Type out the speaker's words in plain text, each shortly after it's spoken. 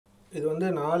இது வந்து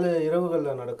 4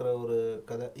 இரவுகளில் நடக்கிற ஒரு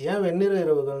கதை. ஏன் வெண்ணிற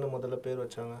இரவுகள்னு முதல்ல பேர்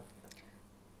வச்சாங்க?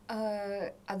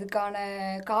 அதுக்கான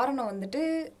காரணம் வந்துட்டு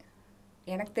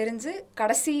எனக்கு தெரிஞ்சு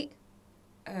கடைசி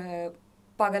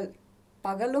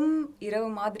பகலும் இரவு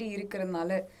மாதிரி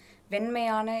இருக்கிறதுனால,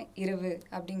 வெண்மையான இரவு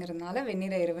அப்படிங்கிறதுனால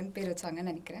வெண்ணிற இரவுன்னு பேர்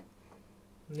வச்சாங்கன்னு நினைக்கிறேன்.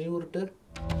 நீ உருட்டு.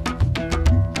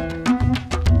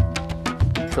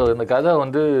 ஸோ இந்த கதை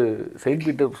வந்து செயின்ட்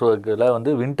பீட்டர்ஸ்பர்கில்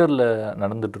வந்து வின்டரில்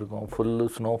நடந்துகிட்ருக்கோம். ஃபுல்லு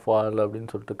ஸ்னோஃபால்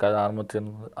அப்படின்னு சொல்லிட்டு கதை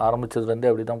ஆரம்பித்ததுலேருந்தே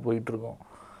அப்படி தான் போயிட்டுருக்கோம்.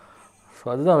 ஸோ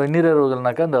அதுதான் வெந்நீர்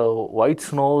இரவுகள்னாக்கா இந்த ஒயிட்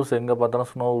ஸ்னோஸ் எங்கே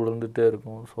பார்த்தாலும் ஸ்னோ விழுந்துகிட்டே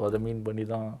இருக்கும். ஸோ அதை மீன் பண்ணி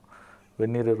தான்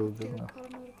வெந்நீர் இரவுகள்.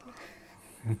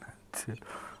 சரி,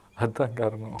 அதுதான்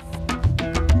காரணம்.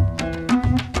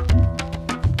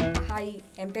 ஹாய்,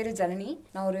 என் பேர் ஜனனி.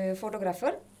 நான் ஒரு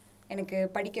ஃபோட்டோகிராஃபர். எனக்கு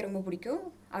படிக்க ரொம்ப பிடிக்கும்,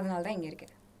 அதனால தான் இங்கே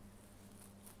இருக்கேன்.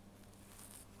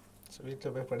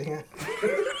 வீட்டில் போய் படிங்க.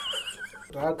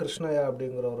 ரா கிருஷ்ணயா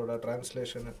அப்படிங்கிறவரோட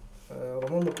டிரான்ஸ்லேஷனு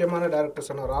ரொம்ப முக்கியமான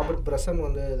டேரக்டர்ஸான ராபர்ட் பிரெசன்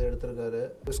வந்து இது எடுத்திருக்காரு.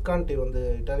 விஸ்கான்டி வந்து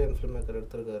இட்டாலியன் ஃபில்ம் மேக்கர்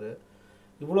எடுத்திருக்காரு.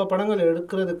 இவ்வளோ படங்கள்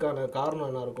எடுக்கிறதுக்கான காரணம்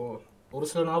என்ன இருக்கும்? ஒரு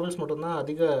சில நாவல்ஸ் மட்டும்தான்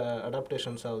அதிக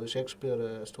அடாப்டேஷன்ஸ் ஆகுது, ஷேக்ஸ்பியர்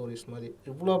ஸ்டோரிஸ் மாதிரி.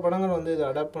 இவ்வளோ படங்கள் வந்து இதை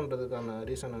அடாப்ட் பண்ணுறதுக்கான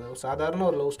ரீசன் என்ன? சாதாரண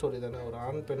ஒரு லவ் ஸ்டோரி தானே. ஒரு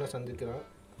ஆண் பெண்ணை சந்திக்கிறான்,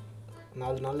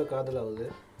 4 நாளில் காதல் ஆகுது,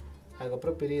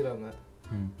 அதுக்கப்புறம் பிரிகிறாங்க.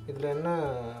 இதில் என்ன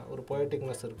ஒரு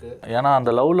பொயட்டிக்னஸ் இருக்குது? ஏன்னா அந்த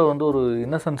லவ்வில் வந்து ஒரு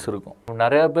இன்னசென்ஸ் இருக்கும்.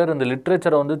 நிறையா பேர் இந்த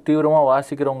லிட்ரேச்சரை வந்து தீவிரமாக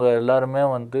வாசிக்கிறவங்க எல்லாருமே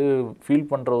வந்து ஃபீல்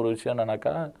பண்ணுற ஒரு விஷயம்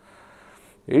என்னன்னாக்கா,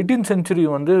 18th century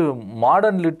வந்து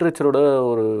மாடர்ன் லிட்ரேச்சரோட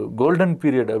ஒரு கோல்டன்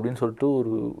பீரியட் அப்படின்னு சொல்லிட்டு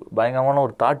ஒரு பயங்கரமான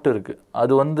ஒரு தாட் இருக்குது.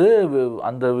 அது வந்து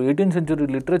அந்த 18th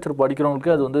century லிட்ரேச்சர்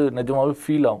படிக்கிறவங்களுக்கு அது வந்து நிஜமாகவே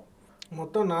ஃபீல் ஆகும்.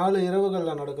 மொத்தம் 4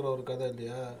 இரவுகளில் நடக்கிற ஒரு கதை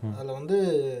இல்லையா? அதில் வந்து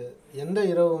எந்த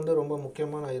இரவு வந்து ரொம்ப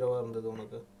முக்கியமான இரவாக இருந்தது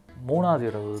உனக்கு? 3வது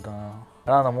இரவு தான்.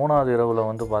 ஆனால் அந்த 3வது இரவில்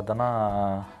வந்து பார்த்தோன்னா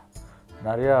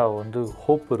நிறையா வந்து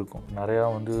ஹோப் இருக்கும், நிறையா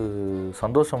வந்து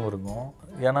சந்தோஷம் இருக்கும்.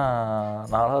 ஏன்னா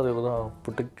 4வது இரவு தான்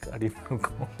புட்டுக்கு அடின்னு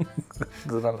இருக்கும்.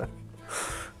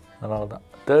 அதனால தான்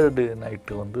 3rd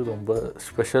நைட்டு வந்து ரொம்ப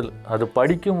ஸ்பெஷல். அது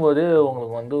படிக்கும்போதே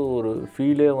உங்களுக்கு வந்து ஒரு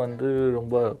ஃபீலே வந்து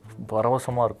ரொம்ப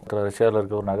பரவசமாக இருக்கும். ரஷ்யாவில்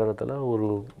இருக்கிற ஒரு நகரத்தில் ஒரு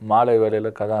மாலை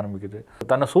வேலையில் கதை ஆரம்பிக்குது.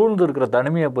 தன்னை சூழ்ந்து இருக்கிற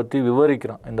தனிமையை பற்றி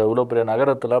விவரிக்கிறான் இந்த இவ்வளோ பெரிய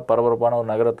நகரத்தில், பரபரப்பான ஒரு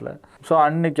நகரத்தில். ஸோ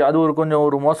அன்றைக்கி அது ஒரு கொஞ்சம்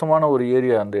ஒரு மோசமான ஒரு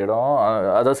ஏரியா அந்த இடம்.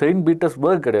 அதாவது செயின்ட்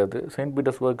பீட்டர்ஸ்பர்க் கிடையாது, செயின்ட்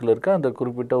பீட்டர்ஸ்பர்க்கில் இருக்க அந்த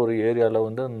குறிப்பிட்ட ஒரு ஏரியாவில்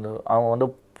வந்து அந்த அவன் வந்து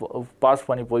பாஸ்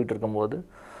பண்ணி போயிட்டு இருக்கும்போது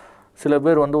சில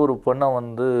பேர் வந்து ஒரு பொண்ணை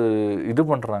வந்து இது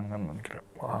பண்ணுறாங்கன்னு நினைக்கிறேன்,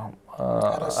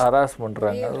 ஹராஸ்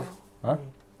பண்ணுறாங்க.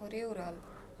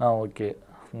 ஓகே,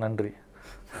 நன்றி.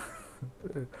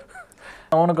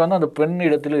 அவனுக்கு வந்து அந்த பெண்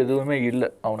இடத்துல எதுவுமே இல்லை,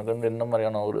 அவனுக்கு வந்து என்ன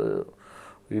மாதிரியான ஒரு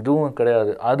இதுவும்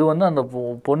கிடையாது. அது வந்து அந்த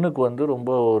பொண்ணுக்கு வந்து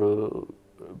ரொம்ப ஒரு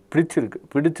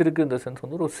பிடிச்சிருக்கு இந்த சென்ஸ்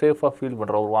வந்து ஒரு சேஃபாக ஃபீல்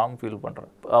பண்ணுறான், ஒரு வார்ம் ஃபீல்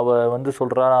பண்ணுறான். அவள் வந்து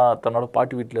சொல்கிறா தன்னோட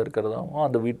பாட்டி வீட்டில் இருக்கிறதாகவும்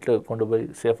அந்த வீட்டில் கொண்டு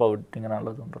போய் சேஃபாக விட்டீங்க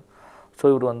நல்லதுன்றான். ஸோ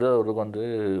இவர் வந்து அவருக்கு வந்து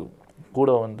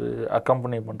கூட வந்து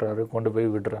அக்கம்பனி பண்ணுறாரு, கொண்டு போய்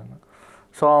விடுறாங்க.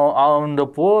 ஸோ அந்த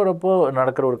போகிறப்போ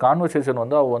நடக்கிற ஒரு கான்வர்சேஷன்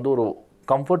வந்து அவள் வந்து ஒரு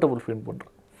கம்ஃபர்டபுள் ஃபீல்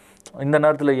பண்ணுறான். இந்த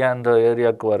நேரத்தில் ஏன் இந்த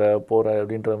ஏரியாவுக்கு போகிற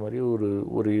அப்படின்ற மாதிரி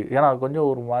ஒரு ஏன்னா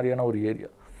கொஞ்சம் ஒரு மாதிரியான ஒரு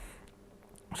ஏரியா.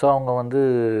 ஸோ அவங்க வந்து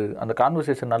அந்த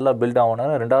கான்வர்சேஷன் நல்லா பில்ட்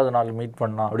ஆகணும்னா 2வது நாள் மீட்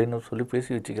பண்ணலாம் அப்படின்னு சொல்லி பேசி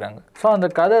வச்சுக்கிறாங்க. ஸோ அந்த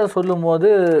கதை சொல்லும் போது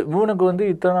இவனுக்கு வந்து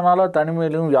இத்தனை நாளாக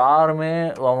தனிமையிலும் யாருமே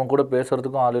அவன் கூட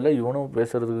பேசுகிறதுக்கும் ஆள் இல்லை, இவனும்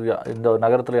பேசுகிறதுக்கு இந்த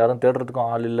நகரத்தில் யாரும்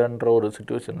தேடுறதுக்கும் ஆள் இல்லைன்ற ஒரு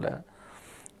சுச்சுவேஷனில்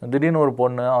திடீர்னு ஒரு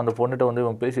பொண்ணு, அந்த பொண்ணுகிட்ட வந்து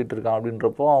இவன் பேசிகிட்டு இருக்கான்.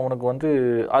 அப்படின்றப்போ அவனுக்கு வந்து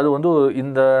அது வந்து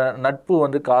இந்த நட்பு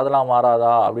வந்து காதலாக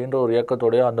மாறாதா அப்படின்ற ஒரு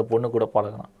ஏக்கத்தோடையே அந்த பொண்ணு கூட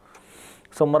பழகினான்.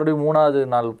 ஸோ மறுபடியும் 3வது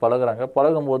நாள்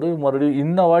பழகும்போது மறுபடியும்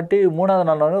இந்த வாட்டி 3வது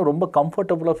நாள் ரொம்ப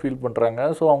கம்ஃபர்டபுளாக ஃபீல் பண்ணுறாங்க.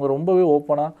 ஸோ அவங்க ரொம்பவே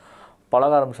ஓப்பனாக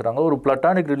பழக ஆரம்பிச்சுறாங்க. ஒரு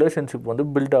பிளாட்டானிக் ரிலேஷன்ஷிப் வந்து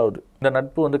பில்ட் ஆகுது. இந்த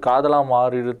நட்பு வந்து காதலாக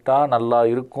மாறிட்டா நல்லா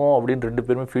இருக்கும் அப்படின்னு 2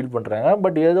 பேருமே ஃபீல் பண்ணுறாங்க.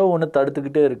 பட் ஏதோ ஒன்று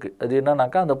தடுத்துக்கிட்டே இருக்குது. அது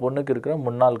என்னன்னாக்கா அந்த பொண்ணுக்கு இருக்கிற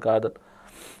முன்னாள் காதல்.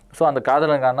 ஸோ அந்த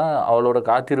காதலுக்கான அவளோட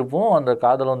காத்திருப்பும் அந்த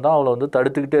காதலும் தான் அவளை வந்து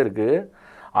தடுத்துக்கிட்டே இருக்குது.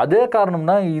 அதே காரணம்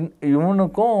தான்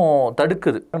இவனுக்கும்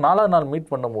தடுக்குது. 4வது நாள்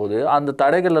மீட் பண்ணும்போது அந்த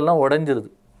தடைகள் எல்லாம்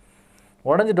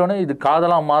உடஞ்சிட்டோன்னே இது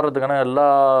காதலாக மாறுறதுக்கான எல்லா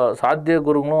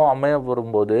சாத்தியக்கூறுகளும் அமைய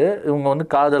வரும்போது இவங்க வந்து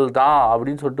காதல் தான்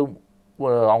அப்படின்னு சொல்லிட்டு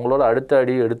அவங்களோட அடுத்த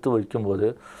அடி எடுத்து வைக்கும்போது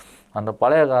அந்த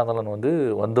பழைய காதலன் வந்து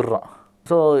வந்துடுறான்.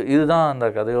 ஸோ இதுதான் அந்த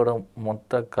கதையோட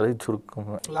மொத்த கதை சுருக்கம்.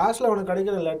 லாஸ்ட்டில் அவனுக்கு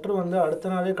கிடைக்கிற லெட்டர் வந்து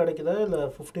அடுத்த நாளே கிடைக்குதா இல்லை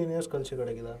 15 years கழிச்சு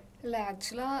கிடைக்குதா? இல்லை,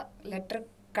 ஆக்சுவலாக லெட்டர்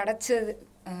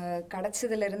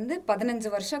கிடச்சதுலேருந்து 15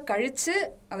 வருஷம் கழித்து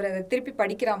அவர் அதை திருப்பி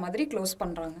படிக்கிற மாதிரி க்ளோஸ்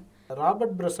பண்ணுறாங்க.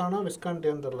 ராபர்ட் பிரெசானா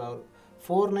விஸ்கான்டியான்னு தெரியல, அவர்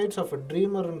 4 nights of a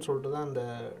dreamerன்னு சொல்லிட்டு தான் அந்த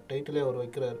டைட்டிலே அவர்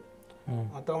வைக்கிறார்.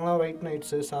 மற்றவங்களாம் ஒயிட்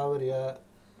நைட்ஸு, சாவரியா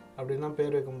அப்படின்லாம்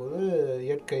பேர் வைக்கும்போது,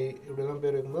 இயற்கை இப்படிலாம்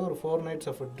பேர் வைக்கும்போது ஒரு 4 nights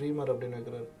of a dreamer அப்படின்னு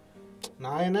வைக்கிறார்.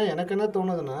 நான் எனக்கு என்ன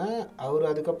தோணுதுன்னா, அவர்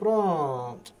அதுக்கப்புறம்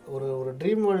ஒரு ஒரு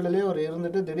ட்ரீம் வேர்ல்டுலேயே அவர்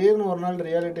இருந்துட்டு திடீர்னு ஒரு நாள்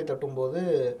ரியாலிட்டி தட்டும்போது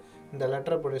இந்த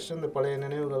லெட்டரை படிச்சுட்டு இந்த பழைய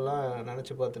நினைவுகள்லாம்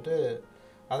நினச்சி பார்த்துட்டு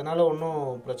அதனால் ஒன்றும்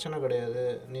பிரச்சனை கிடையாது,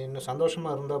 நீ இன்னும்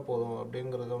சந்தோஷமாக இருந்தால் போதும்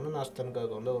அப்படிங்கிறத வந்து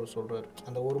நாஸ்தனுக்காக வந்து அவர் சொல்கிறார்.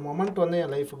 அந்த ஒரு மொமெண்ட் வந்து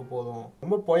என் லைஃபுக்கு போதும்.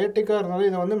 ரொம்ப பொயட்டிக்காக இருந்தாலும்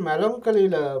இதை வந்து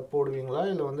மெலங்கலியில் போடுவீங்களா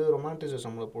இல்லை வந்து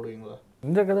ரொமான்டிசிசமில் போடுவீங்களா?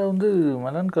 இந்த கதை வந்து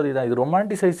மெலன்கலி தான். இது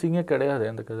ரொமான்டிசைசிங்கே கிடையாது.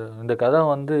 இந்த கதை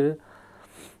வந்து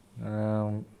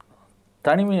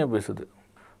தனிமையை பேசுது,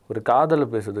 ஒரு காதலை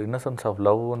பேசுது, இன்னசென்ஸ் ஆஃப்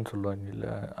லவ்னு சொல்லுவாங்க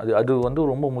இல்லை, அது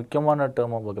வந்து ரொம்ப முக்கியமான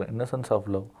டேர்மாக பார்க்குறேன், இன்னசென்ஸ்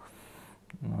ஆஃப் லவ்.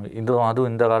 அதுவும்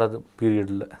இந்த காலத்து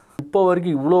பீரியடில் இப்போ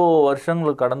வரைக்கும் இவ்வளோ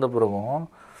வருஷங்கள் கடந்த பிறகும்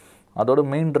அதோட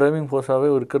மெயின் டிரைவிங் ஃபோர்ஸாகவே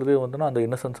இருக்கிறதே வந்துன்னா அந்த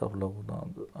இன்னசென்ஸ் ஆஃப் லவ் தான்.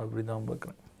 அப்படி தான்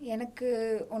பார்க்குறேன். எனக்கு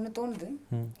ஒன்று தோணுது.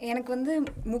 எனக்கு வந்து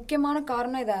முக்கியமான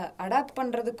காரணம் இதை அடாப்ட்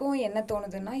பண்ணுறதுக்கும் என்ன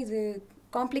தோணுதுன்னா, இது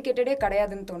காம்ப்ளிகேட்டடே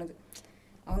கிடையாதுன்னு தோணுது.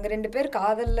 அவங்க 2 பேர்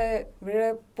காதலில் விழ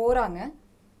போகிறாங்க,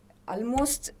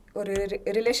 ஆல்மோஸ்ட் ஒரு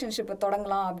ரிலேஷன்ஷிப்பை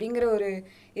தொடங்கலாம் அப்படிங்கிற ஒரு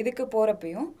இதுக்கு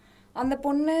போகிறப்பையும் அந்த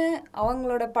பொண்ணு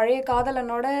அவங்களோட பழைய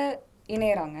காதலனோட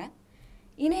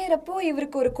இணையறப்போ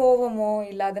இவருக்கு ஒரு கோவமோ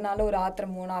இல்லை அதனால ஒரு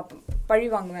ஆத்திரமோ, நான் பழி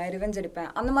வாங்குவேன், ரிவெஞ்ச் எடுப்பேன்,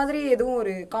 அந்த மாதிரி எதுவும்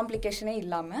ஒரு காம்ப்ளிகேஷனே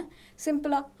இல்லாமல்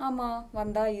சிம்பிளாக ஆமாம்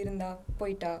வந்தா இருந்தா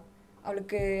போயிட்டா,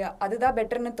 அவளுக்கு அதுதான்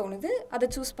பெட்டர்னு தோணுது, அதை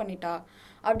சூஸ் பண்ணிட்டா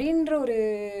அப்படின்ற ஒரு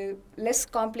லெஸ்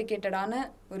காம்ப்ளிகேட்டடான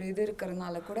ஒரு இது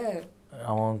இருக்கிறதுனால கூட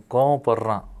அவன்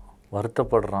கோவப்படுறான்,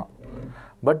 வருத்தப்படுறான்,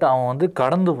 பட் அவன் வந்து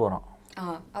கடந்து போகிறான்,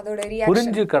 அதோட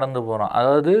புரிஞ்சு கடந்து போகிறான்.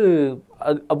 அதாவது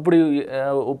அப்படி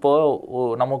இப்போ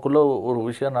நமக்குள்ளே ஒரு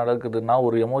விஷயம் நடக்குதுன்னா,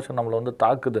 ஒரு எமோஷன் நம்மளை வந்து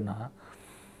தாக்குதுன்னா,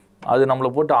 அது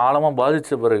நம்மளை போட்டு ஆழமாக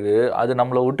பாதித்த பிறகு அது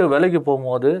நம்மளை விட்டு விலைக்கு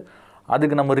போகும்போது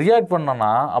அதுக்கு நம்ம ரியாக்ட்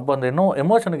பண்ணோன்னா அப்போ அந்த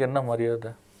எமோஷனுக்கு என்ன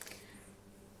மரியாதை?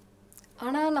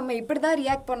 ஆனால் நம்ம இப்படி தான்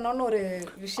ரியாக்ட் பண்ணோன்னு ஒரு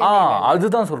விஷயம்.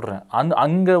 அதுதான் சொல்கிறேன்.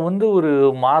 அங்கே வந்து ஒரு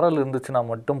மாறல் இருந்துச்சுன்னா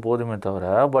மட்டும் போதுமே தவிர,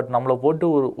 பட் நம்மளை போட்டு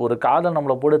ஒரு காதல்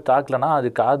நம்மளை போட்டு தாக்கலைன்னா அது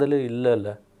காதலே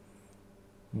இல்லை.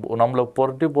 நம்மளை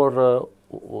புரட்டி போடுற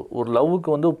ஒரு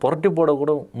லவ்வுக்கு வந்து புரட்டி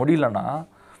போடக்கூட முடியலன்னா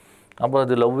அப்போ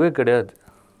அது லவ்வே கிடையாது.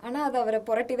 ஆனால் அது அவரை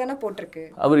புரட்டி தானே போட்டிருக்கு.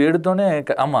 அவர் எடுத்தோடனே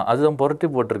ஆமாம் அதுதான் புரட்டி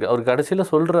போட்டிருக்கு. அவர் கடைசியில்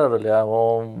சொல்கிறாரு இல்லையா,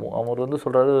 அவர் வந்து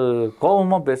சொல்கிறாரு,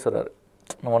 கோபமாக பேசுகிறாரு,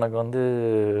 உனக்கு வந்து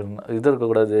இது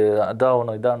இருக்கக்கூடாது,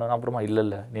 அதாகணும் இதாகணும், அப்புறமா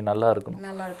இல்லை நீ நல்லா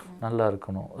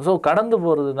இருக்கணும். ஸோ கடந்து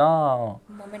போகிறது தான்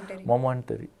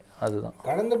மொமெண்டரி. அதுதான்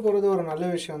கடந்து போகிறது ஒரு நல்ல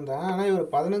விஷயம் தான். ஆனால் இவர்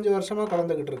 15 வருஷமாக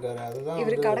கடந்துக்கிட்டு இருக்காரு. அதுதான்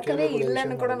இவர் கடக்கவே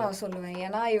இல்லைன்னு கூட நான் சொல்லுவேன்.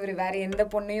 ஏன்னா இவர் வேற எந்த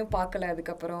பொண்ணையும் பார்க்கல,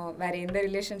 அதுக்கப்புறம் வேற எந்த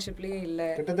ரிலேஷன்ஷிப்லேயும் இல்லை.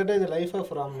 கிட்டத்தட்ட இது லைஃப்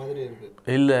ஆஃப் ராம் மாதிரி இருக்கு.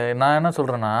 இல்லை, நான் என்ன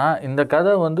சொல்கிறேன்னா, இந்த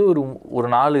கதை வந்து ஒரு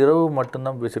 4 இரவு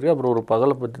மட்டும்தான் பேசியிருக்கு, அப்புறம் ஒரு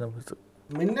பகலை பற்றி தான் பேசுகிறேன்.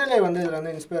 மின்னலே வந்து இதில்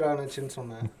வந்து இன்ஸ்பயர் ஆனிச்சுன்னு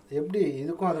சொன்னேன். எப்படி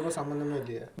இதுக்கும் அதுக்கும் சம்மந்தமே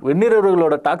இல்லையா?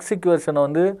 வெந்நீரவர்களோட டாக்ஸிக் வெர்ஷனை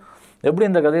வந்து எப்படி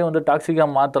இந்த கதையை வந்து டாக்ஸிக்காக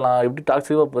மாற்றலாம், எப்படி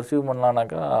டாக்ஸிக்காக பர்சீவ்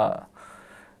பண்ணலான்னாக்கா,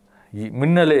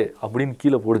 மின்னலே அப்படின்னு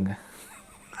கீழே போடுங்க.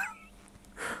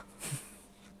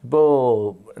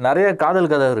 இப்போது நிறைய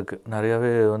காதல் கதை இருக்குது,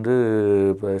 நிறையாவே வந்து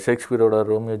இப்போ ஷேக்ஸ்பியரோட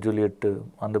ரோமியோ ஜூலியட்டு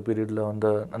அந்த பீரியடில் வந்து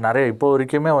நிறைய இப்போ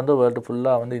வரைக்குமே வந்து வேர்ல்டு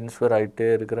ஃபுல்லாக வந்து இன்ஸ்பயர் ஆகிட்டே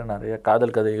இருக்கிற நிறைய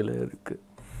காதல் கதைகள் இருக்குது.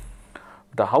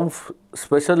 ஹவு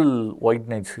ஸ்பெஷல் ஒயிட்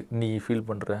நைட்ஸ் நீ ஃபீல்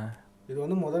பண்ணுற? இது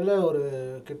வந்து முதல்ல ஒரு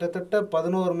கிட்டத்தட்ட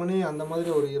 11 மணி அந்த மாதிரி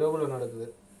ஒரு இரவில் நடக்குது.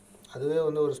 அதுவே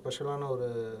வந்து ஒரு ஸ்பெஷலான ஒரு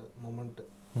மொமெண்ட்டு,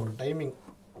 ஒரு டைமிங்.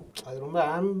 அது ரொம்ப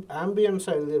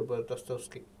ஆம்பியன்ஸாக எழுதியிருப்பார்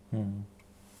டஸ்டோவ்ஸ்கி.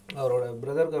 அவரோட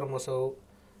பிரதர் கர்மசவ்,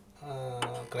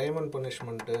 க்ரைம் அண்ட்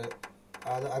பனிஷ்மெண்ட்டு,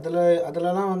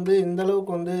 அதிலலாம் வந்து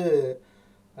இந்தளவுக்கு வந்து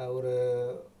ஒரு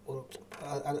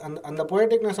அந்த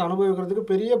பொயட்டிக்னஸ் அனுபவிக்கிறதுக்கு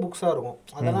பெரிய புக்ஸாக இருக்கும்.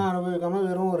 அதெல்லாம் அனுபவிக்காமல்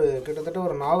வெறும் ஒரு கிட்டத்தட்ட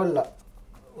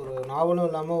ஒரு நாவலும்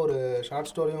இல்லாமல் ஒரு ஷார்ட்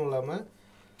ஸ்டோரியும் இல்லாமல்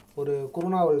ஒரு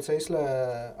குறுநாவல் சைஸில்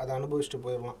அதை அனுபவிச்சுட்டு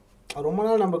போயிடலாம். ரொம்ப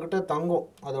நாள் நம்மக்கிட்ட தங்கும்.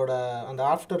 அதோட அந்த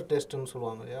ஆஃப்டர் டேஸ்ட்டுன்னு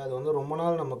சொல்லுவாங்க இல்லையா, அது வந்து ரொம்ப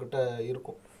நாள் நம்மக்கிட்ட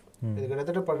இருக்கும். இது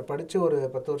கிட்டத்தட்ட படித்து ஒரு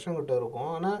 10 வருஷம் கிட்ட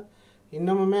இருக்கும். ஆனால்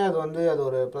இன்னமுமே அது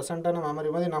ஒரு ப்ளசண்ட்டான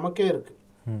மெமரி மாதிரி நமக்கே இருக்குது.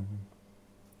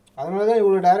 அதனால தான்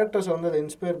இவ்வளோ டேரக்டர்ஸ் வந்து அதை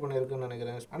இன்ஸ்பயர் பண்ணியிருக்குன்னு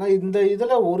நினைக்கிறேன். ஆனால் இந்த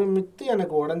இதில் ஒரு மித்து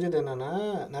எனக்கு உடஞ்சது என்னென்னா,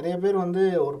 நிறைய பேர் வந்து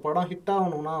ஒரு படம் ஹிட்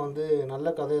ஆகணும்னா வந்து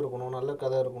நல்ல கதை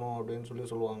இருக்கணும் அப்படின்னு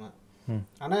சொல்லுவாங்க.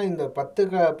 ஆனால் இந்த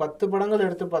 10 படங்கள்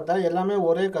எடுத்து பார்த்தா எல்லாமே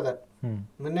ஒரே கதை,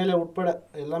 மின்னலே உட்பட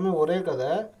எல்லாமே ஒரே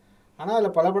கதை. ஆனால்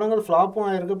அதில் பல படங்கள் ஃப்ளாப்பும்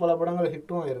ஆகிருக்கு, பல படங்கள்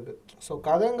ஹிட்டும் ஆகிருக்கு. ஸோ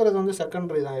கதைங்கிறது வந்து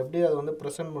செகண்டரி தான். எப்படி அதை வந்து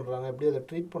ப்ரெசென்ட் பண்ணுறாங்க, எப்படி அதை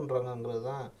ட்ரீட் பண்ணுறாங்கங்கிறது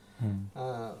தான்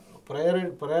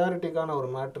ப்ரையாரிட்டிக்கான ஒரு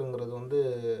மேட்ருங்கிறது வந்து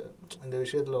இந்த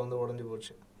விஷயத்தில் வந்து உடஞ்சி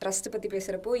போச்சு. ட்ரஸ்ட் பற்றி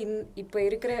பேசுகிறப்போ இப்போ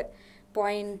இருக்கிற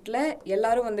பாயிண்டில்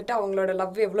எல்லாரும் வந்துட்டு அவங்களோட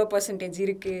லவ் எவ்வளோ பர்சன்டேஜ்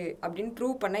இருக்குது அப்படின்னு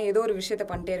ப்ரூவ் பண்ண ஏதோ ஒரு விஷயத்த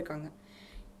பண்ணிட்டே இருக்காங்க.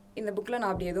 இந்த புக்கில்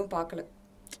நான் அப்படி எதுவும் பார்க்கல.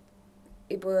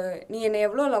 இப்போ நீ என்னை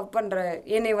எவ்வளோ லவ் பண்ணுற,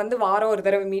 என்னை வந்து வாரம் ஒரு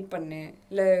தடவை மீட் பண்ணு,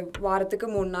 இல்லை வாரத்துக்கு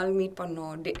 3 நாள் மீட்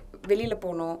பண்ணோம், வெளியில்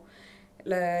போகணும்,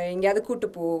 இல்லை எங்கேயாவது கூட்டு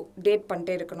போ, டேட்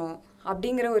பண்ணிட்டே இருக்கணும்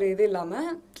அப்படிங்கிற ஒரு இது இல்லாமல்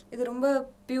இது ரொம்ப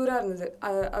பியூராக இருந்தது.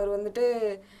 அவர் வந்துட்டு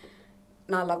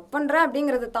நான் லவ் பண்ணுறேன்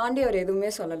அப்படிங்கிறத தாண்டி அவர் எதுவுமே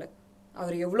சொல்லலை.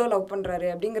 அவர் எவ்வளோ லவ் பண்ணுறாரு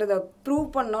அப்படிங்கிறத ப்ரூவ்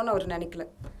பண்ணோன்னு அவர் நினைக்கல.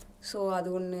 ஸோ அது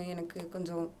ஒன்று எனக்கு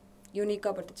கொஞ்சம்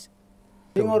யூனிக்காக பட்டுச்சு.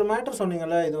 நீங்கள் ஒரு மேட்டர்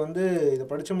சொன்னீங்கல்ல, இது வந்து இதை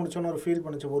படித்து முடிச்சோன்னு ஒரு ஃபீல்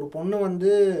பண்ணிச்சு. ஒரு பொண்ணு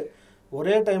வந்து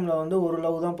ஒரே டைமில் வந்து ஒரு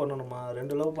லவ் தான் பண்ணணுமா,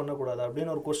 2 லவ் பண்ணக்கூடாது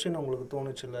அப்படின்னு ஒரு கொஸ்டின் உங்களுக்கு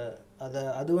தோணுச்சுல்ல,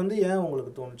 அது வந்து ஏன்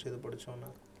உங்களுக்கு தோணுச்சு இது படித்தோன்னா?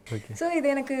 ஸோ இது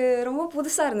எனக்கு ரொம்ப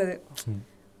புதுசாக இருந்தது.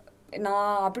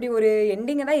 நான் அப்படி ஒரு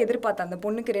எண்டிங்கை தான் எதிர்பார்த்தேன். அந்த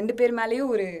பொண்ணுக்கு 2 பேர்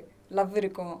மேலேயும் ஒரு லவ்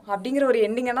இருக்கும் அப்படிங்கிற ஒரு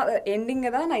எண்டிங்கை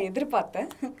தான் நான் எதிர்பார்த்தேன்.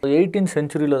 18th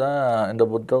century தான் இந்த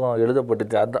புத்தகம்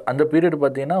எழுதப்பட்டுச்சு. அந்த பீரியட்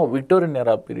பார்த்தீங்கன்னா விக்டோரியன்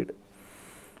எரா பீரியட்.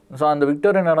 ஸோ அந்த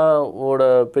விக்டோரியன் எராவோட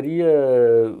பெரிய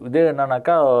இதே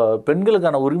என்னன்னாக்கா,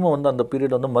 பெண்களுக்கான உரிமை வந்து அந்த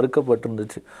பீரியட் வந்து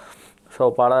மறுக்கப்பட்டிருந்துச்சு. ஸோ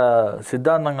பல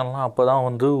சித்தாந்தங்கள்லாம் அப்போ தான்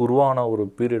வந்து உருவான ஒரு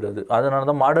பீரியட் அது. அதனால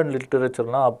தான் மாடர்ன்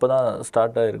லிட்ரேச்சர்லாம் அப்போ தான்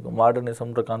ஸ்டார்ட் ஆகிருக்கும்.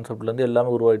 மாடர்னிசம்ன்ற கான்செப்ட்லேருந்து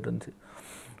எல்லாமே உருவாகிட்டு இருந்துச்சு.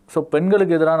 ஸோ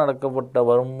பெண்களுக்கு எதிராக நடக்கப்பட்ட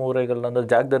வன்முறைகள்லேருந்து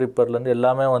ஜாக் த ரிப்பர்லேருந்து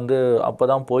எல்லாமே வந்து அப்போ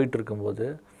தான் போயிட்டு இருக்கும்போது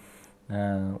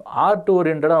ஆர்ட்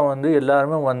ஓரியன்டாக வந்து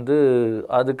எல்லாருமே வந்து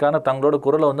அதுக்கான தங்களோட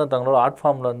குரலை வந்து தங்களோட ஆர்ட்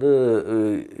ஃபார்மில் வந்து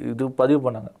இது பதிவு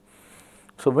பண்ணாங்க.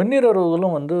 ஸோ வெந்நீர்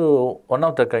உறவுகளும் வந்து ஒன்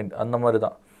ஆஃப் த கைண்ட் அந்த மாதிரி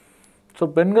தான். ஸோ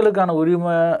பெண்களுக்கான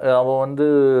உரிமை அவன் வந்து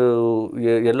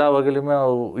எல்லா வகையிலுமே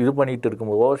இது பண்ணிகிட்டு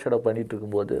இருக்கும்போது, ஓவர் ஷேடோ பண்ணிகிட்டு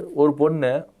இருக்கும்போது, ஒரு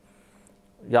பொண்ணு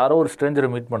யாரோ ஒரு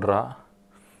ஸ்ட்ரேஞ்சரை மீட் பண்ணுறா,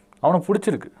 அவனை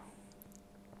பிடிச்சிருக்கு,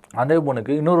 அதே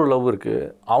பொண்ணுக்கு இன்னொரு லவ் இருக்குது,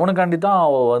 அவனுக்காண்டி தான்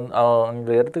அவன்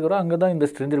அங்கே எடுத்துக்கிறான், அங்கே தான் இந்த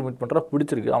ஸ்ட்ரேஞ்சர் மீட் பண்ணுறா,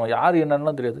 பிடிச்சிருக்கு, அவன் யார்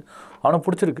என்னன்னா தெரியாது, அவனை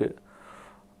பிடிச்சிருக்கு,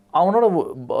 அவனோட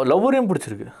லவ்வரையும்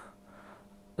பிடிச்சிருக்கு.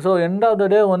 ஸோ எண்ட் ஆஃப் த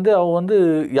டே வந்து அவள் வந்து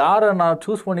யாரை நான்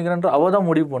சூஸ் பண்ணிக்கிறேன்ற அவள் தான்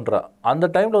முடிவு பண்ணுறா. அந்த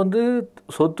டைமில் வந்து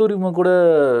சொத்துரிமை கூட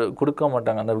கொடுக்க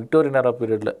மாட்டாங்க அந்த விக்டோரியன் எரா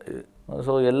பீரியடில்.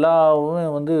 ஸோ எல்லாமே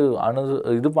வந்து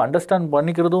இது அண்டர்ஸ்டாண்ட்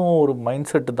பண்ணிக்கிறதும் ஒரு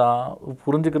மைண்ட் செட்டு தான்,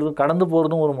 புரிஞ்சுக்கிறதும் கடந்து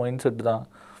போகிறதும் ஒரு மைண்ட் செட்டு தான்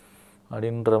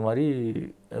அப்படின்ற மாதிரி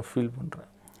ஃபீல்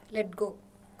பண்ணுறேன். Let go,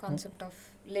 concept of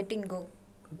letting கோ,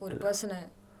 ஒரு பர்சனை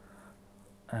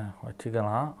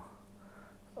வச்சுக்கலாம்.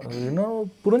 இன்னும்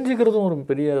புரிஞ்சுக்கிறதும் ஒரு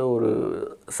பெரிய ஒரு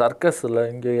சர்க்கஸ் இல்லை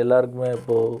இங்கே எல்லாருக்குமே.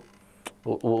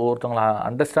 இப்போது ஒருத்தவங்களை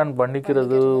அண்டர்ஸ்டாண்ட்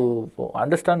பண்ணிக்கிறது,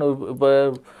 அண்டர்ஸ்டாண்ட் இப்போ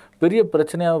பெரிய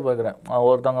பிரச்சனையாக பார்க்குறேன்.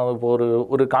 ஒருத்தவங்க இப்போ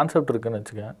ஒரு கான்செப்ட் இருக்குதுன்னு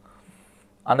வச்சுக்கேன்,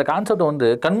 அந்த கான்செப்டை வந்து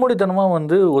கண்மூடித்தனமாக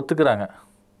வந்து ஒத்துக்கிறாங்க,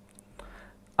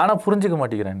 ஆனால் புரிஞ்சிக்க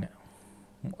மாட்டேங்கிறாங்க.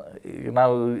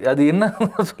 நான் அது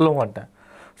என்னன்னு சொல்ல மாட்டேன்.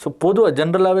 ஸோ பொதுவாக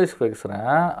ஜென்ரலாகவே பேசுகிறேன்.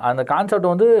 அந்த கான்செப்டை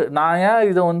வந்து நான் ஏன்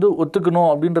இதை வந்து ஒத்துக்கணும்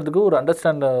அப்படின்றதுக்கு ஒரு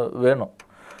அண்டர்ஸ்டாண்டு வேணும்.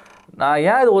 நான்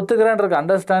ஏன் இதை ஒத்துக்கிறேன்றதுக்கு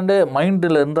அண்டர்ஸ்டாண்டு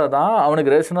மைண்டில் இருந்தால் தான்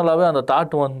அவனுக்கு ரேஷனலாகவே அந்த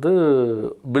தாட் வந்து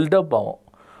பில்டப் ஆகும்.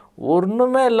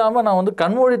 ஒன்றுமே இல்லாமல் நான் வந்து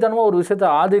கண்மூடித்தனமாக ஒரு விஷயத்தை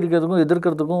ஆதரிக்கிறதுக்கும்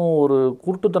எதிர்க்கிறதுக்கும் ஒரு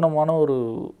குருட்டுத்தனமான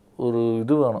ஒரு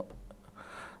இது வேணும்.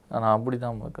 நான் அப்படி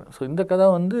தான் பார்க்குறேன். ஸோ இந்த கதை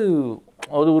வந்து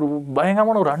அது ஒரு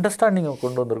பயங்கரமான ஒரு அண்டர்ஸ்டாண்டிங்கை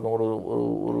கொண்டு வந்திருக்கோம்.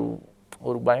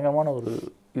 ஒரு பயங்கரமான ஒரு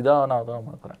இதாக நான் தான்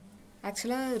பார்க்குறேன்.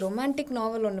 ஆக்சுவலாக ரொமான்டிக்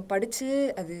நாவல் ஒன்று படித்து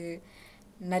அது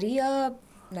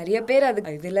நிறைய பேர் அது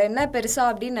இதில் என்ன பெருசா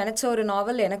அப்படின்னு நினச்ச ஒரு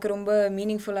நாவல் எனக்கு ரொம்ப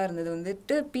மீனிங்ஃபுல்லாக இருந்தது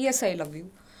வந்துட்டு பிஎஸ் ஐ லவ் யூ.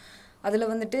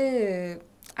 அதில் வந்துட்டு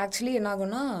ஆக்சுவலி என்ன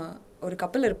ஆகும்னா, ஒரு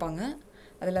கப்பல் இருப்பாங்க,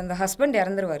 அதில் அந்த ஹஸ்பண்ட்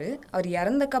இறந்துருவார். அவர்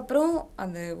இறந்தக்கப்புறம்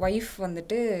அந்த ஒய்ஃப்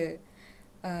வந்துட்டு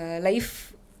லைஃப்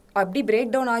அப்படி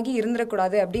பிரேக் டவுன் ஆகி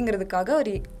இருந்துடக்கூடாது அப்படிங்கிறதுக்காக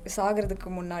அவர் சாகிறதுக்கு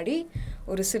முன்னாடி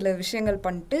ஒரு சில விஷயங்கள்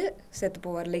பண்ணிட்டு செத்து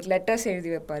போவார். லைக் லெட்டர்ஸ் எழுதி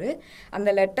வைப்பார். அந்த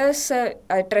லெட்டர்ஸை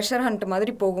ட்ரெஷர் ஹண்ட்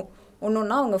மாதிரி போகும், ஒன்று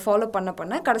ஒன்றா அவங்க ஃபாலோ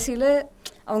பண்ண கடைசியில்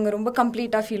அவங்க ரொம்ப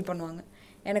கம்ப்ளீட்டாக ஃபீல் பண்ணுவாங்க.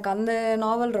 எனக்கு அந்த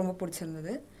நாவல் ரொம்ப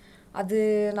பிடிச்சிருந்தது. அது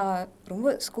நான்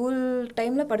ரொம்ப ஸ்கூல்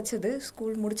டைமில் படித்தது,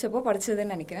 ஸ்கூல் முடித்தப்போ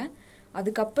படித்ததுன்னு நினைக்கிறேன்.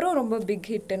 அதுக்கப்புறம் ரொம்ப பிக்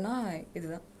ஹிட்டுன்னா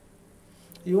இதுதான்.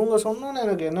 இவங்க சொன்னோன்னு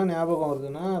எனக்கு என்ன ஞாபகம்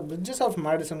வருதுன்னா, பிரிட்ஜஸ் ஆஃப்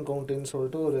மேடிசன் கவுண்டின்னு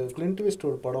சொல்லிட்டு ஒரு கிளிண்ட்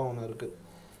ஈஸ்ட்வுட் படம் ஒன்று இருக்குது.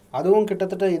 அதுவும்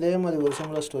கிட்டத்தட்ட இதே மாதிரி ஒரு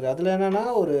சிமிலர் ஸ்டோரி. அதில் என்னென்னா,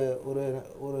 ஒரு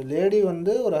ஒரு லேடி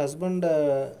வந்து ஒரு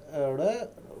ஹஸ்பண்டோட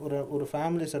ஒரு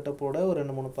ஃபேமிலி செட்டப்போட ஒரு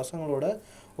 2-3 பசங்களோட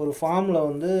ஒரு ஃபார்மில்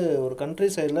வந்து ஒரு கண்ட்ரி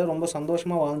சைடில் ரொம்ப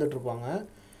சந்தோஷமாக வாழ்ந்துட்டுருப்பாங்க.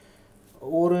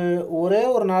 ஒரே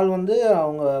ஒரு நாள் வந்து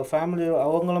அவங்க ஃபேமிலி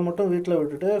அவங்கள மட்டும் வீட்டில்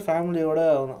விட்டுட்டு ஃபேமிலியோட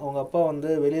அவங்க அப்பா வந்து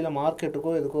வெளியில்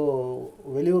மார்க்கெட்டுக்கோ எதுக்கோ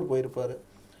வெளியூர் போயிருப்பார்.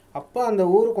 அப்போ அந்த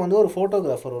ஊருக்கு வந்து ஒரு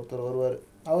ஃபோட்டோகிராஃபர் ஒருத்தர் வருவார்.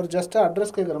 அவர் ஜஸ்ட்டு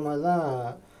அட்ரஸ் கேட்குற மாதிரி தான்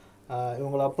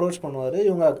இவங்களை அப்ரோச் பண்ணுவார்.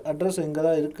 இவங்க அட்ரஸ் இங்கே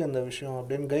தான் இருக்குது இந்த விஷயம்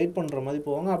அப்படின்னு கைட் பண்ணுற மாதிரி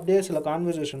போவாங்க. அப்படியே சில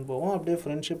கான்வர்சேஷன் போகும், அப்படியே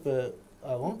ஃப்ரெண்ட்ஷிப்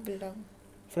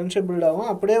பில்ட் ஆகும்.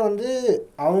 அப்படியே வந்து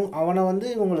அவனை வந்து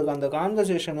இவங்களுக்கு அந்த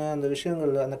கான்வர்சேஷனு, அந்த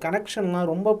விஷயங்கள், அந்த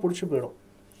கனெக்ஷன்லாம் ரொம்ப பிடிச்சி போயிடும்.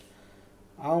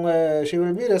 அவங்க she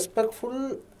will be respectful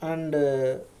and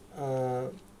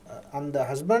அந்த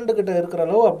ஹஸ்பண்டுக்கிட்ட இருக்கிற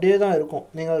லவ் அப்படியே தான் இருக்கும்.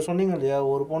 நீங்கள் சொன்னீங்க இல்லையா,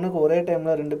 ஒரு பொண்ணுக்கு ஒரே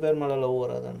டைமில் 2 பேர் மேலே லவ்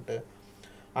வராதுன்ட்டு.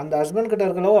 அந்த ஹஸ்பண்ட்கிட்ட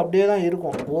இருக்கிற லவ் அப்படியே தான்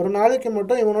இருக்கும். ஒரு நாளைக்கு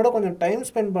மட்டும் இவனோட கொஞ்சம் டைம்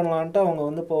ஸ்பெண்ட் பண்ணலான்ட்டு அவங்க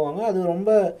வந்து போவாங்க. அது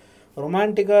ரொம்ப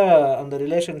ரொமான்டிக்காக அந்த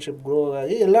ரிலேஷன்ஷிப் க்ரோ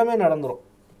ஆகி எல்லாமே நடந்துடும்.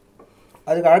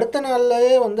 அதுக்கு அடுத்த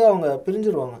நாள்லேயே வந்து அவங்க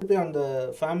பிரிஞ்சிருவாங்க. இப்போ அந்த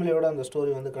ஃபேமிலியோட அந்த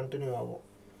ஸ்டோரி வந்து கண்டினியூ ஆகும்.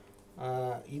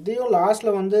 இதையும்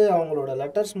லாஸ்ட்டில் வந்து அவங்களோட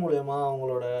லெட்டர்ஸ் மூலயமா,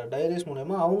 அவங்களோட டைரிஸ்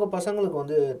மூலயமா அவங்க பசங்களுக்கு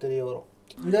வந்து தெரிய வரும்.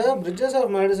 இந்த பிரிட்ஜஸ்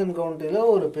ஆஃப் மேடிசன் கவுண்டியில்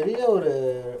ஒரு பெரிய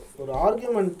ஒரு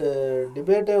ஆர்கியூமெண்ட்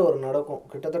டிபேட்டே ஒரு நடக்கும்.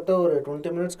 கிட்டத்தட்ட ஒரு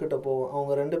 20 மினிட்ஸ் கிட்ட போகும்.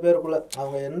 அவங்க 2 பேருக்குள்ளே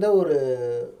அவங்க எந்த ஒரு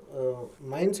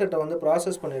மைண்ட் செட்டை வந்து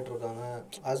ப்ராசஸ் பண்ணிகிட்ருக்காங்க.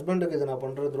 ஹஸ்பண்டுக்கு இது நான்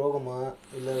பண்ணுற துரோகமா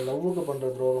இல்லை லவ்வுக்கு பண்ணுற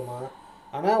துரோகமா,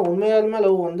 ஆனால் உண்மையாலுமே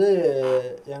லவ் வந்து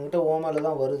என்கிட்ட மேலே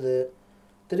தான் வருது,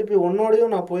 திருப்பி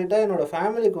உன்னோடையும் நான் போயிட்டா என்னோடய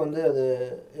ஃபேமிலிக்கு வந்து அது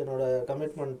என்னோடய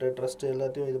கமிட்மெண்ட்டு ட்ரஸ்ட்டு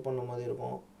எல்லாத்தையும் இது பண்ண மாதிரி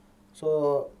இருக்கும்.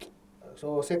 ஸோ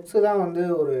செக்ஸு தான் வந்து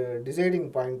ஒரு டிசைடிங்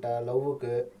பாயிண்ட்டாக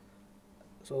லவ்வுக்கு.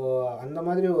 ஸோ அந்த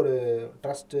மாதிரி ஒரு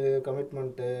ட்ரஸ்ட்டு,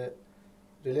 கமிட்மெண்ட்டு,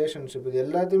 ரிலேஷன்ஷிப் இது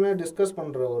எல்லாத்தையுமே டிஸ்கஸ்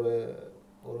பண்ணுற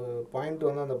ஒரு பாயிண்ட்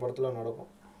வந்து அந்த படத்தில் நடக்கும்.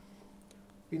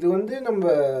 இது வந்து நம்ம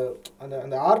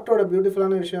அந்த ஆர்ட்டோட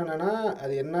பியூட்டிஃபுல்லான விஷயம் என்னென்னா,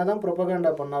 அது என்ன தான்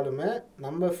ப்ரொபகண்டா பண்ணாலுமே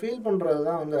நம்ம ஃபீல் பண்ணுறது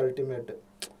தான் வந்து அல்டிமேட்டு.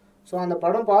 ஸோ அந்த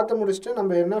படம் பார்த்து முடிச்சுட்டு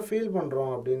நம்ம என்ன ஃபீல்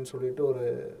பண்ணுறோம் அப்படின்னு சொல்லிட்டு ஒரு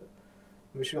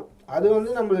விஷயம், அது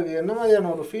வந்து நம்மளுக்கு என்ன மாதிரியான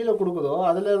ஒரு ஃபீலை கொடுக்குதோ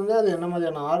அதிலேருந்து அது என்ன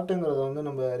மாதிரியான ஆர்ட்டுங்கிறத வந்து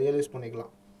நம்ம ரியலைஸ் பண்ணிக்கலாம்.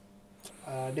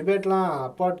 டிபேட்லாம்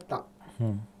அப்பார்ட் தான்.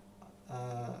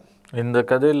 இந்த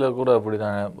கதையில் கூட அப்படி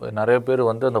தான் நிறைய பேர்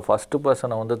வந்து அந்த ஃபஸ்ட்டு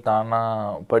பர்சனை வந்து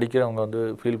தானாக படிக்கிறவங்க வந்து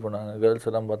ஃபீல் பண்ணாங்க. கேர்ள்ஸ்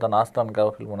எல்லாம் பார்த்தா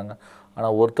நாஸ்தானுக்காக ஃபீல் பண்ணாங்க.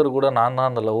 ஆனால் ஒருத்தர் கூட நான் தான்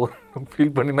அந்த லவ்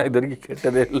ஃபீல் பண்ணி நான் இது வரைக்கும்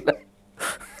கேட்டதே இல்லை.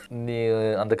 நீ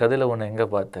அந்த கதையில் ஒன்று எங்கே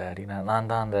பார்த்த அப்படின்னா,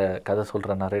 நான் தான் அந்த கதை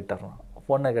சொல்கிற நரேட்டர்லாம்.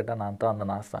 பொண்ணை கேட்டால் நான் தான் அந்த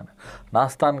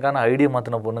நாஸ்தானுக்கான ஐடியா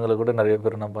மாற்றின பொண்ணுங்களை கூட நிறைய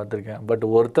பேர் நான் பார்த்துருக்கேன். பட்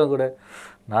ஒருத்தன் கூட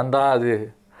நான் தான் அது,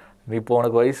 நீ இப்போ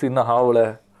உனக்கு வயசு இன்னும் ஆகலை,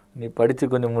 நீ படித்து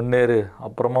கொஞ்சம் முன்னேறு,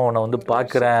 அப்புறமா உன்னை வந்து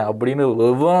பார்க்குறேன் அப்படின்னு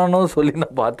எவ்வளோனும் சொல்லி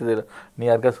நான் பார்த்தது இல்லை. நீ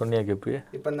யாருக்கா சொன்னியா கேப்பி?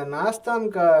 இப்போ இந்த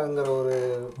நாஸ்தான்காங்கிற ஒரு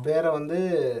பேரை வந்து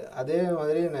அதே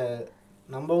மாதிரி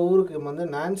நம்ம ஊருக்கு வந்து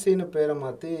நான்சின்னு பேரை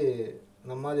மாற்றி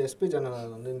நம்ம அது எஸ்பி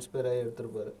ஜனநாதன் வந்து இன்ஸ்பயர் ஆகி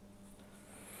எடுத்திருப்பார்.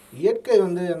 இயற்கை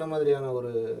வந்து என்ன மாதிரியான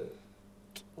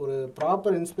ஒரு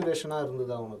ப்ராப்பர் இன்ஸ்பிரேஷனாக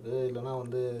இருந்தது அவனுக்கு, இல்லைனா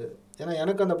வந்து ஏன்னா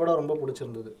எனக்கு அந்த படம் ரொம்ப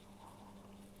பிடிச்சிருந்தது.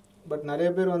 பட் நிறைய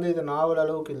பேர் வந்து இது நாவல்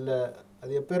அளவுக்கு இல்லை,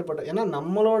 அது எப்பேற்பட்ட, ஏன்னா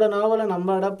நம்மளோட நாவலை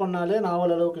நம்ம அடாப்ட் பண்ணாலே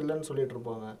நாவல் அளவுக்கு இல்லைன்னு சொல்லிட்டு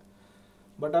இருப்பாங்க.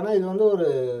 பட் ஆனால் இது வந்து ஒரு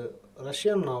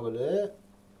ரஷ்யன் நாவல்,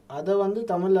 அதை வந்து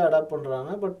தமிழில் அடாப்ட்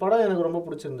பண்ணுறாங்க. பட் படம் எனக்கு ரொம்ப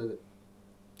பிடிச்சிருந்தது.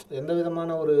 எந்த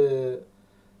விதமான ஒரு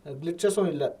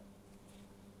கிளிச்சஸும் இல்லை.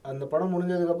 அந்த படம்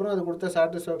முடிஞ்சதுக்கப்புறம் அது கொடுத்த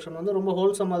சாட்டிஸ்ஃபேக்ஷன் வந்து ரொம்ப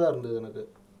ஹோல்சமாக தான் இருந்தது எனக்கு.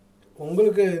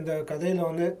 உங்களுக்கு இந்த கதையில்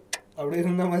வந்து அப்படி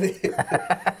இருந்த மாதிரி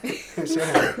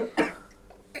விஷயம்?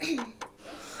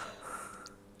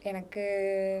 எனக்கு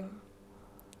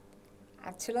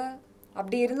ஆக்சுவலாக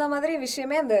அப்படி இருந்த மாதிரி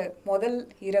விஷயமே அந்த முதல்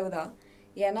இரவு தான்.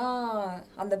 ஏன்னா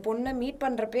அந்த பொண்ணை மீட்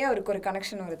பண்ணுறப்பே அவருக்கு ஒரு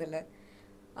கனெக்ஷன் வருதில்ல,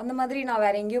 அந்த மாதிரி நான்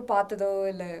வேறு எங்கேயோ பார்த்ததோ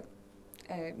இல்லை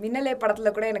மின்னலே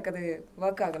படத்தில் கூட எனக்கு அது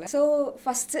ஒர்க் ஆகலை. ஸோ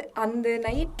ஃபஸ்ட்டு அந்த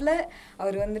நைட்டில்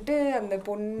அவர் வந்துட்டு அந்த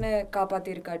பொண்ணை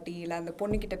காப்பாற்றிருக்காட்டி இல்லை அந்த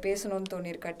பொண்ணுக்கிட்ட பேசணும்னு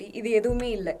தோணியிருக்காட்டி இது எதுவுமே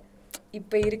இல்லை,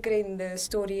 இப்போ இருக்கிற இந்த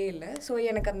ஸ்டோரியே இல்லை. ஸோ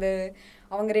எனக்கு அந்த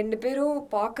அவங்க 2 பேரும்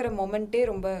பார்க்குற மொமெண்ட்டே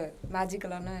ரொம்ப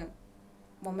மேஜிக்கலான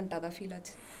மொமெண்ட்டாக தான் ஃபீல்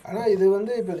ஆச்சு. ஆனால் இது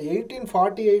வந்து இப்போ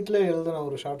 1848 எழுதின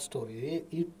ஒரு ஷார்ட் ஸ்டோரி.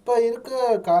 இப்போ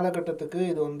இருக்க காலகட்டத்துக்கு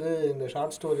இது வந்து இந்த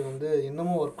ஷார்ட் ஸ்டோரி வந்து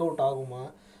இன்னமும் ஒர்க் அவுட் ஆகுமா?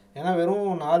 ஏன்னா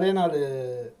வெறும் 4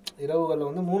 இரவுகளில்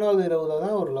வந்து 3வது இரவுல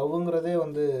தான் ஒரு லவ்ங்கிறதே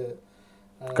வந்து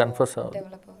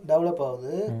டெவலப்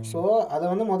ஆகுது. ஸோ அதை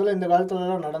வந்து முதல்ல இந்த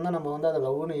காலத்துலலாம் நடந்தால் நம்ம வந்து அதை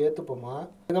லவ்னு ஏற்றுப்போமா?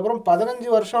 அதுக்கப்புறம் 15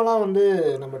 வருஷம்லாம் வந்து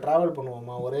நம்ம ட்ராவல்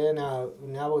பண்ணுவோமா? ஒரே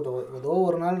ஞாபகத்தை ஏதோ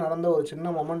ஒரு நாள் நடந்த ஒரு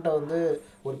சின்ன மொமெண்ட்டை வந்து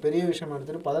ஒரு பெரிய விஷயம்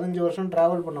எடுத்துகிட்டு 15 வருஷம்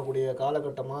ட்ராவல் பண்ணக்கூடிய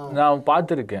காலகட்டமாக நான்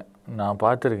பார்த்துருக்கேன்.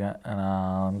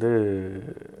 நான் வந்து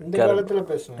இந்த காலத்தில்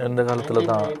பேசுவேன், இந்த காலத்தில்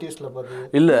தான் 80s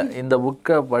பார்த்து இல்லை, இந்த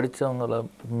புக்கை படித்தவங்கள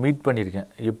மீட் பண்ணியிருக்கேன்.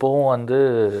 இப்போவும் வந்து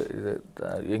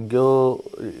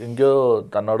எங்கேயோ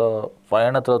தன்னோட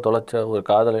பயணத்தில் தொலைச்ச ஒரு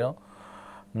காதலையும்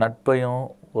நட்பையும்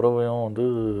உறவையும் வந்து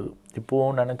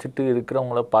இப்போவும் நினச்சிட்டு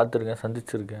இருக்கிறவங்கள பார்த்துருக்கேன்,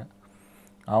 சந்திச்சிருக்கேன்.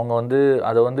 அவங்க வந்து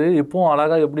அதை வந்து இப்போவும்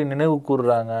அழகாக எப்படி நினைவு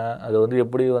கூறுறாங்க, அதை வந்து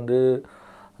எப்படி வந்து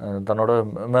தன்னோட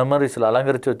மெமரிஸில்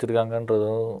அலங்கரித்து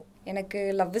வச்சுருக்காங்கன்றதும். எனக்கு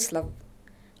லவ் இஸ் லவ்,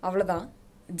 அவ்வளோதான்.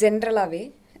 ஜென்ரலாகவே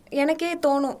எனக்கே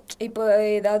தோணும், இப்போ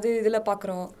ஏதாவது இதில்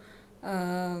பார்க்குறோம்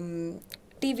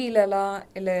டிவிலலாம்,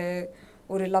 இல்லை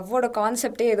ஒரு லவ்வோட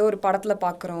கான்செப்டே ஏதோ ஒரு படத்தில்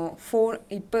பார்க்குறோம். ஃபோன்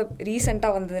இப்போ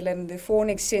ரீசெண்டாக வந்ததுலேருந்து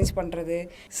ஃபோன் எக்ஸ்சேஞ்ச் பண்ணுறது,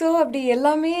 ஸோ அப்படி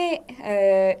எல்லாமே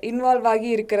இன்வால்வ் ஆகி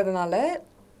இருக்கிறதுனால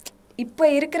இப்போ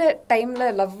இருக்கிற டைமில்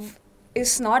love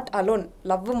is not alone.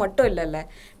 Love மட்டும் இல்லைல்ல,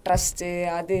 ட்ரஸ்ட்டு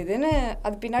அது இதுன்னு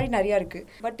அது பின்னாடி நிறையா இருக்குது.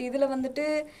 பட் இதில் வந்துட்டு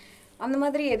அந்த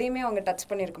மாதிரி எதையுமே அவங்க டச்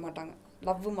பண்ணியிருக்க மாட்டாங்க.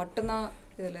 லவ் மட்டும்தான்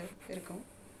இதில் இருக்கும்.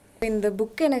 இந்த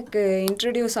புக் எனக்கு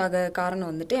இன்ட்ரடியூஸ் ஆக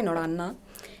காரணம் வந்துட்டு என்னோடய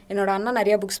அண்ணா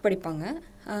நிறையா புக்ஸ் படிப்பாங்க.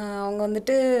 அவங்க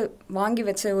வந்துட்டு வாங்கி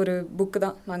வச்ச ஒரு புக்கு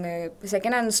தான். நாங்கள்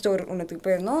செகண்ட் ஹேண்ட் ஸ்டோர் ஒன்றுத்துக்கு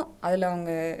போயிருந்தோம், அதில்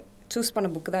அவங்க சூஸ் பண்ண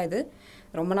புக்கு தான் இது.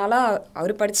 ரொம்ப நாளாக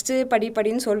அவர் படிச்சுட்டு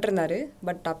படின்னு சொல்லிட்டு இருந்தார்.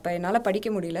 பட் அப்போ என்னால் படிக்க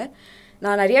முடியல.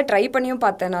 நான் நிறையா ட்ரை பண்ணியும்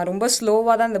பார்த்தேன். நான் ரொம்ப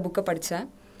ஸ்லோவாக தான் இந்த புக்கை படித்தேன்.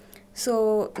 ஸோ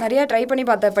நிறையா ட்ரை பண்ணி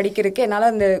பார்த்தேன் படிக்கிறதுக்கு.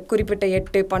 என்னால் அந்த குறிப்பிட்ட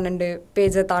 8-12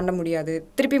 பேஜை தாண்ட முடியாது.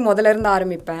 திருப்பி முதலேருந்து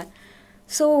ஆரம்பிப்பேன்.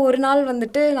 ஸோ ஒரு நாள்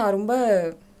வந்துட்டு நான் ரொம்ப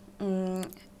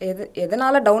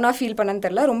எதனால் டவுனாக ஃபீல் பண்ணேன்னு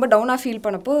தெரில. ரொம்ப டவுனாக ஃபீல்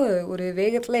பண்ணப்போ ஒரு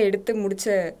வேகத்தில் எடுத்து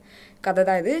முடித்த கதை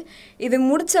தான் இது. இது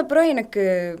முடித்தப்புறம்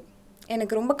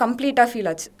எனக்கு ரொம்ப கம்ப்ளீட்டாக ஃபீல்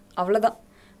ஆச்சு. அவ்வளோதான்.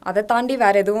 அதை தாண்டி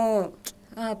வேறு எதுவும்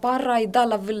பாடுறா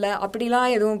இதான் லவ் இல்லை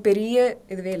அப்படிலாம் எதுவும் பெரிய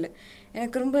இதுவே இல்லை.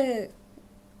 எனக்கு ரொம்ப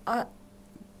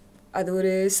அது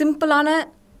ஒரு சிம்பிளான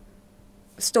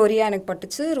ஸ்டோரியாக எனக்கு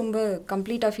பட்டுச்சு. ரொம்ப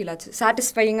கம்ப்ளீட்டாக ஃபீல் ஆச்சு.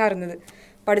 சாட்டிஸ்ஃபையிங்காக இருந்தது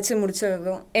படித்து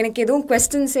முடிச்சதும். எனக்கு எதுவும்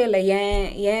கொஸ்டின்ஸே இல்லை.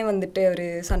 ஏன் வந்துட்டு அவர்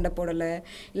சண்டை போடலை,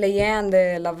 இல்லை ஏன் அந்த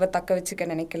லவ்வை தக்க வச்சுக்க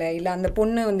நினைக்கல, இல்லை அந்த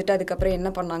பொண்ணு வந்துட்டு அதுக்கப்புறம்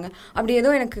என்ன பண்ணாங்க, அப்படி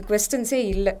எதுவும் எனக்கு கொஸ்டின்ஸே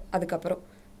இல்லை அதுக்கப்புறம்,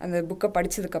 அந்த புக்கை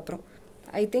படித்ததுக்கப்புறம்.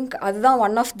 ஐ திங்க் அதுதான்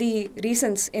ஒன் ஆஃப் தி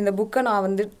ரீசன்ஸ் இந்த புக்கை நான்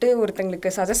வந்துட்டு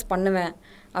ஒருத்தங்களுக்கு சஜஸ்ட் பண்ணுவேன்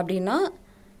அப்படின்னா.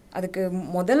 அதுக்கு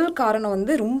முதல் காரணம்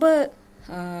வந்து ரொம்ப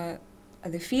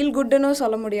அது ஃபீல் குட்டுன்னு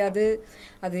சொல்ல முடியாது,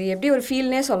 அது எப்படி ஒரு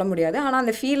ஃபீல்னே சொல்ல முடியாது. ஆனால்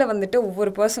அந்த ஃபீலை வந்துட்டு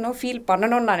ஒவ்வொரு பர்சனும் ஃபீல்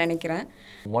பண்ணணும்னு நான் நினைக்கிறேன்.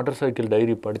 மோட்டார் சைக்கிள்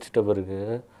டைரி படிச்சிட்ட பிறகு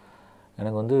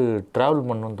எனக்கு வந்து ட்ராவல்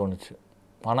பண்ணணும்னு தோணுச்சு.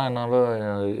 ஆனால் என்னால்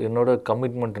என்னோடய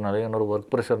கமிட்மெண்ட்னாலே, என்னோடய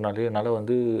ஒர்க் ப்ரெஷர்னாலே என்னால்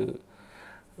வந்து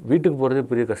வீட்டுக்கு போகிறதே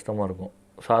பெரிய கஷ்டமாக இருக்கும்.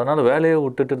 ஸோ அதனால் வேலையை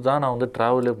விட்டுட்டு தான் நான் வந்து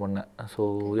ட்ராவலே பண்ணேன். ஸோ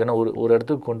ஏன்னா ஒரு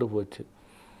இடத்துக்கு கொண்டு போச்சு.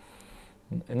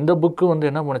 இந்த புக்கு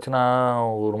வந்து என்ன பண்ணுச்சுன்னா,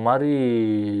 ஒரு மாதிரி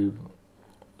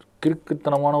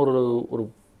கிறுக்குத்தனமான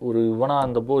ஒரு இவனாக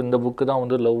இந்த புக்கு தான்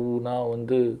வந்து லவ்னா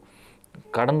வந்து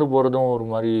கடந்து போகிறதும் ஒரு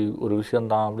மாதிரி ஒரு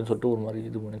விஷயந்தான் அப்படின்னு சொல்லிட்டு ஒரு மாதிரி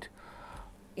இது பண்ணுச்சு.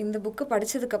 இந்த புக்கு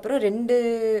படித்ததுக்கப்புறம் 2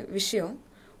 விஷயம்.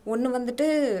 ஒன்று வந்துட்டு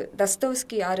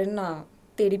தஸ்தவ்ஸ்கி யாருன்னு நான்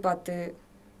தேடி பார்த்து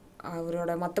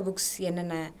அவரோட மற்ற புக்ஸ்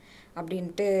என்னென்ன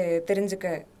அப்படின்ட்டு தெரிஞ்சுக்க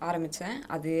ஆரம்பித்தேன்.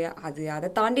 அதை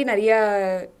தாண்டி நிறையா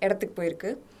இடத்துக்கு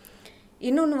போயிருக்கு.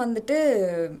 இன்னொன்று வந்துட்டு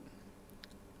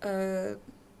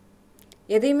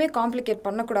எதையுமே காம்ப்ளிகேட்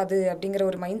பண்ணக்கூடாது அப்படிங்கிற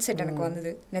ஒரு மைண்ட் செட் எனக்கு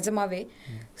வந்தது நிஜமாவே.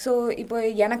 ஸோ இப்போ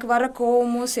எனக்கு வர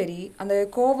கோவமும் சரி, அந்த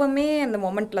கோவமே அந்த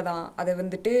மொமெண்ட்டில் தான், அதை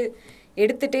வந்துட்டு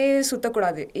எடுத்துகிட்டே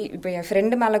சுற்றக்கூடாது. இப்போ என்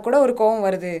ஃப்ரெண்டு மேலே கூட ஒரு கோவம்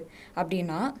வருது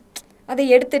அப்படின்னா அதை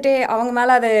எடுத்துகிட்டே அவங்க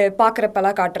மேலே அதை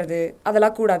பார்க்குறப்பெல்லாம் காட்டுறது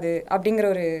அதெல்லாம் கூடாது அப்படிங்கிற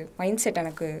ஒரு மைண்ட் செட்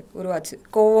எனக்கு உருவாச்சு.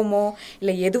 கோவமோ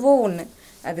இல்லை எதுவோ ஒன்று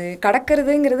அது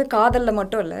கடக்கிறதுங்கிறது காதலில்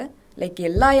மட்டும் இல்லை, லைக்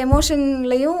எல்லா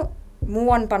எமோஷன்லேயும் மூவ்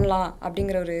ஆன் பண்ணலாம்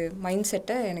அப்படிங்கிற ஒரு மைண்ட்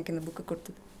செட்டை எனக்கு இந்த புக்கு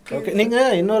கொடுத்தது. ஓகே,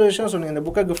 நீங்கள் இன்னொரு விஷயம் சொன்னீங்க, இந்த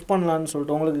புக்கை கிஃப்ட் பண்ணலான்னு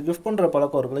சொல்லிட்டு. உங்களுக்கு கிஃப்ட் பண்ணுற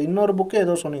பழக்கம் இருக்குல்ல, இன்னொரு புக்கு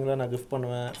ஏதோ சொன்னீங்களா நான் கிஃப்ட்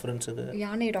பண்ணுவேன் ஃப்ரெண்ட்ஸுக்கு?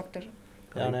 யானை டாக்டர்.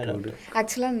 டாக்டர்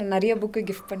ஆக்சுவலாக நான் நிறைய புக்கு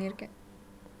கிஃப்ட் பண்ணியிருக்கேன்.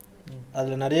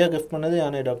 அதில் நிறையா கிஃப்ட் பண்ணது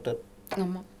யானை டாக்டர்.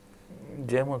 ஆமாம்,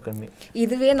 ஜேமா கண்ணி.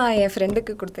 இதுவே நான் என்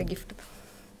ஃப்ரெண்டுக்கு கொடுத்த கிஃப்ட் தான்.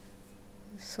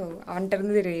 ஸோ அவன்கிட்ட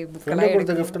இருந்து புக்கெல்லாம்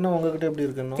கொடுத்த கிஃப்ட்னா உங்ககிட்ட எப்படி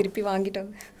இருக்குன்னு திருப்பி வாங்கிட்டு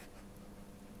வந்து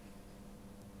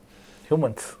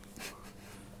ஹியூமன்ஸ்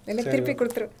இல்லை திருப்பி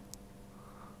கொடுத்துரு.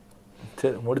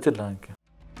 சரி முடிச்சிடலாம்.